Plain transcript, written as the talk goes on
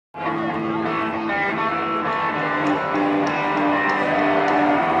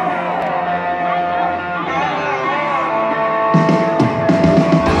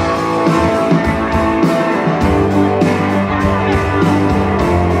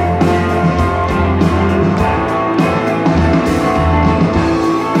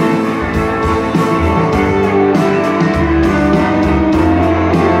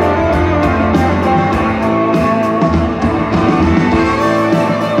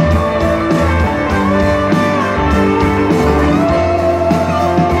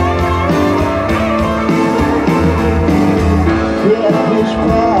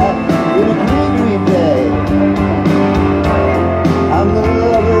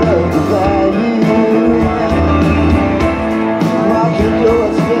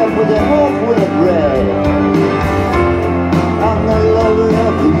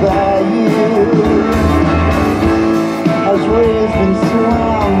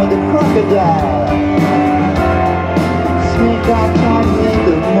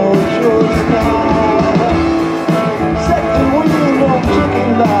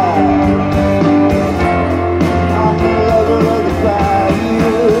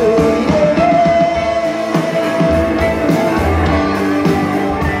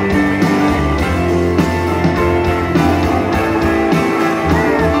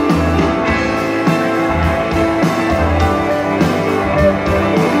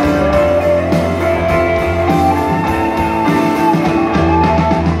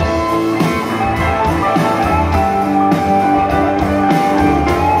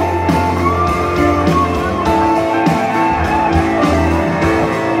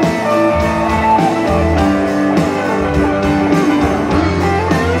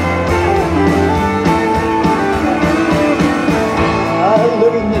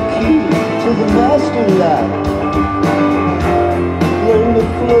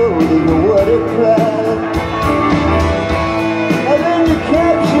is what it cried. And then you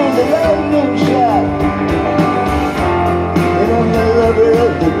capture the lightning shot, and I'm the lover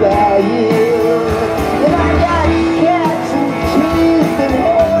of the bayou. And I got cats and teeth and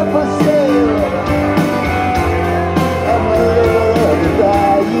hair for sale. I'm the lover of the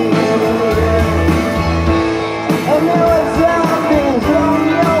bayou. And there are zombies on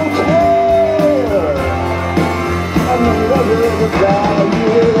your tail. I'm the lover of the bayou.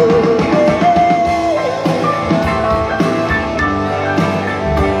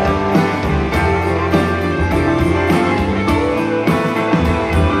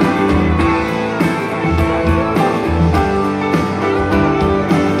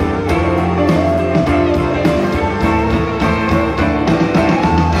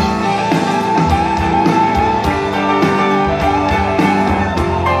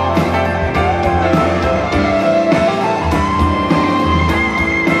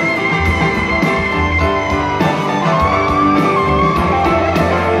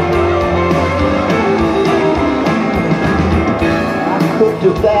 To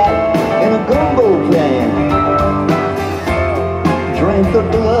that in a gumbo pan, drink the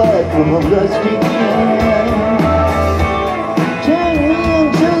blood from a rusty can, turn me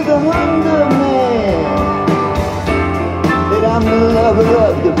into the Hunger Man, that I'm the lover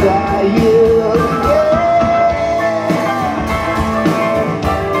of the bayou.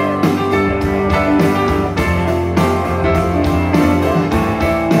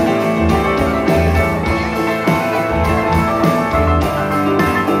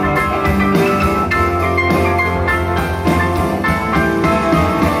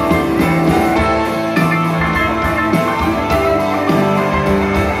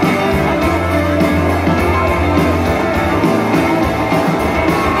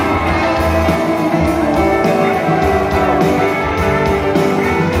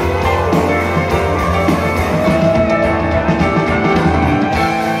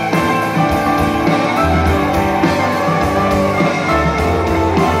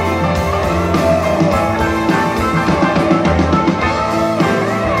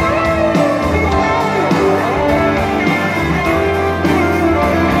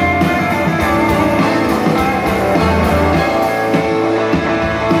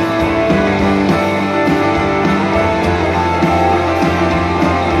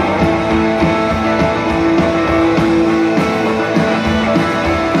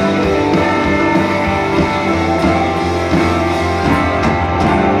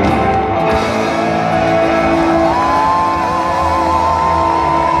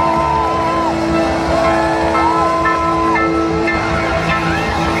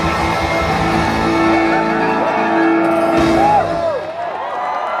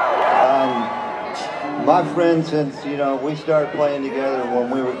 My friend, since, you know, we started playing together when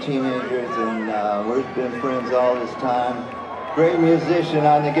we were teenagers, and we've been friends all this time. Great musician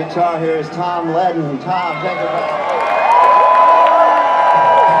on the guitar here is Tom Leadon. Tom, take it back.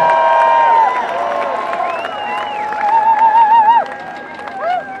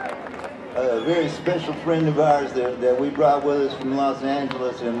 A very special friend of ours that we brought with us from Los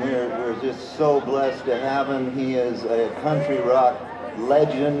Angeles, and we're just so blessed to have him. He is a country rock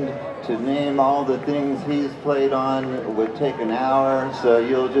legend. To name all the things he's played on would take an hour, so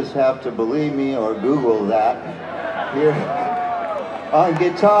you'll just have to believe me or Google that. Here on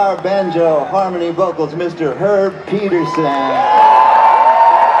guitar, banjo, harmony, vocals, Mr. Herb Pedersen.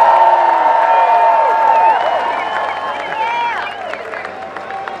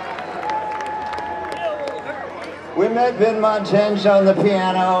 We met Vin Montench on the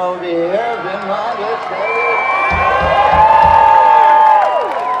piano over here. Vin Montench.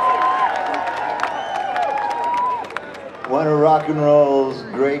 One of rock and roll's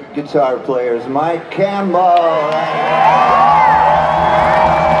great guitar players, Mike Campbell.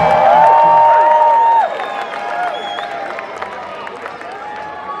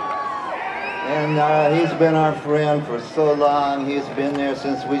 And he's been our friend for so long. He's been there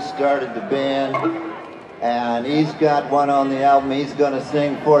since we started the band. And he's got one on the album he's going to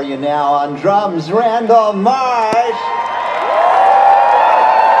sing for you now. On drums, Randall Marsh.